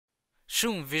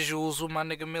Shooting visuals with my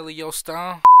nigga Mealeo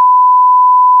style.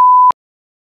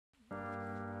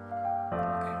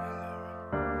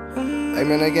 Hey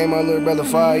man, they gave my little brother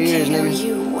 5 years, nigga.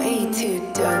 You way too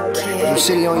dope, kid. Some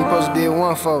shit he only supposed to did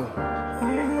one for.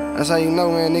 That's how you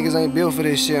know, man, niggas ain't built for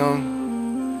this shit,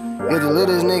 homie. You're the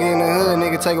littlest nigga in the hood,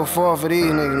 nigga, take a fall for these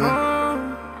niggas,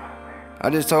 man. I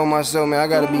just told myself, man, I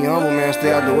gotta be humble, man,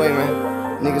 stay out the way,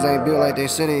 man. Niggas ain't built like they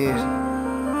said they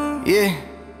is.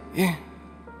 Yeah.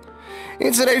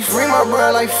 Until they free my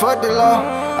bro, like fuck the law.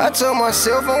 I told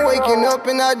myself I'm waking up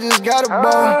and I just got a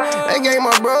ball. They gave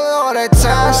my brother all that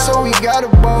time, so we got a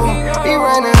ball. He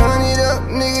ran 100 up,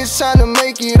 niggas tryna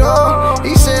make it all.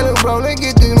 He said, look bro, let's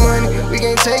get this money, we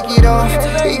can't take it off.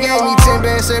 He gave me 10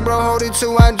 bands, said bro, hold it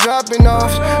till I'm dropping off.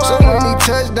 So when he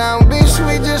touchdown, bitch,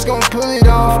 we just gon' pull it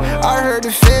off. I heard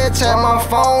the Fed tap my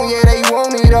phone, yeah, they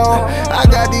want it all. I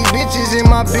got these bitches in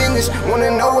my business,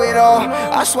 wanna know it all.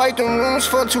 I swiped them rooms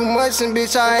for 2 months and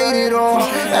bitch, I hate it all.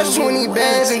 That's 20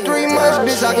 bands in 3 months,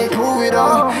 bitch, I can prove it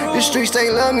all. The streets,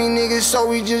 they love me, niggas, so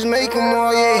we just make them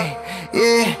all, yeah.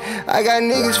 I got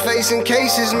niggas facing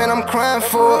cases, man, I'm crying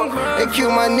for it. They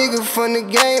killed my nigga from the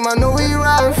game, I know he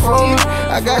riding for me.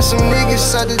 I got some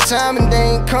niggas at the time and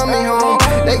they ain't coming home.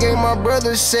 They gave my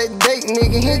brother set date,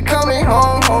 nigga, he coming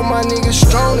home. All my niggas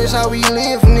strong, that's how we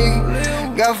live,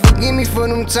 nigga. God forgive me for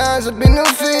them times I've been them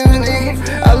feelings,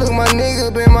 nigga. I look my nigga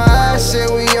up in my eyes, said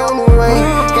we on the way.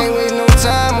 Can't waste no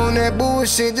time on that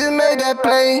bullshit, just make that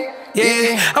play.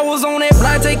 Yeah, I was on that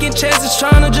block taking chances,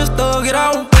 tryna just thug it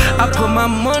out. I put my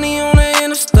money on the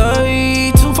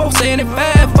interstate,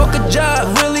 2475, fuck a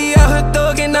job. Really out here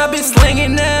thugging, I been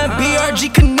slinging that.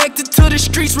 BRG connected to the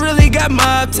streets, really got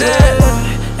mob tag.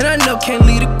 And I know can't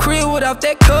leave the crib without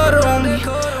that cutter on me.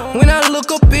 When I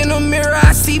look up in the mirror,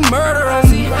 I see murder on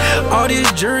me. All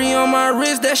this jewelry on my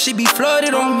wrist, that shit be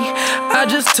flooded on me. I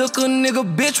just took a nigga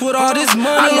bitch with all this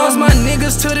money. I lost my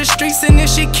niggas to the streets and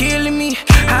this shit killing me.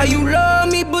 How you love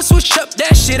me, but switch up,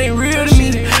 that shit ain't real to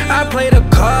me. I play the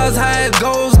cards, how it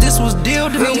goes, this was deal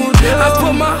to me. I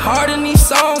put my heart in these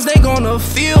songs, they gonna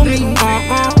feel me.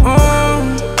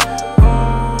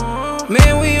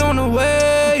 Man, we on the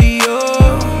way, yo.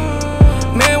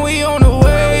 Man, we on the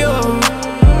way, yo.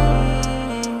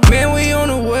 Man, we on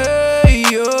the way,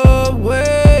 yo,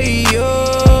 way, yo.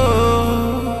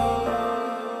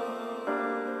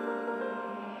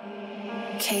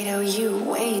 Kato, you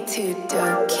way too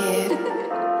dope, kid.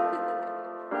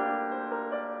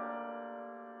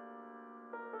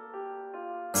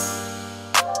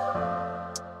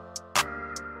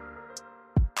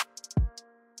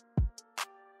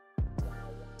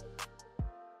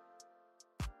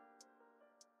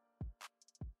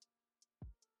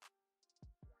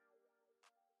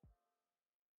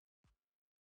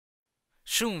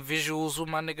 Shooting visuals with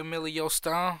my nigga Mealeo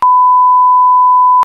style.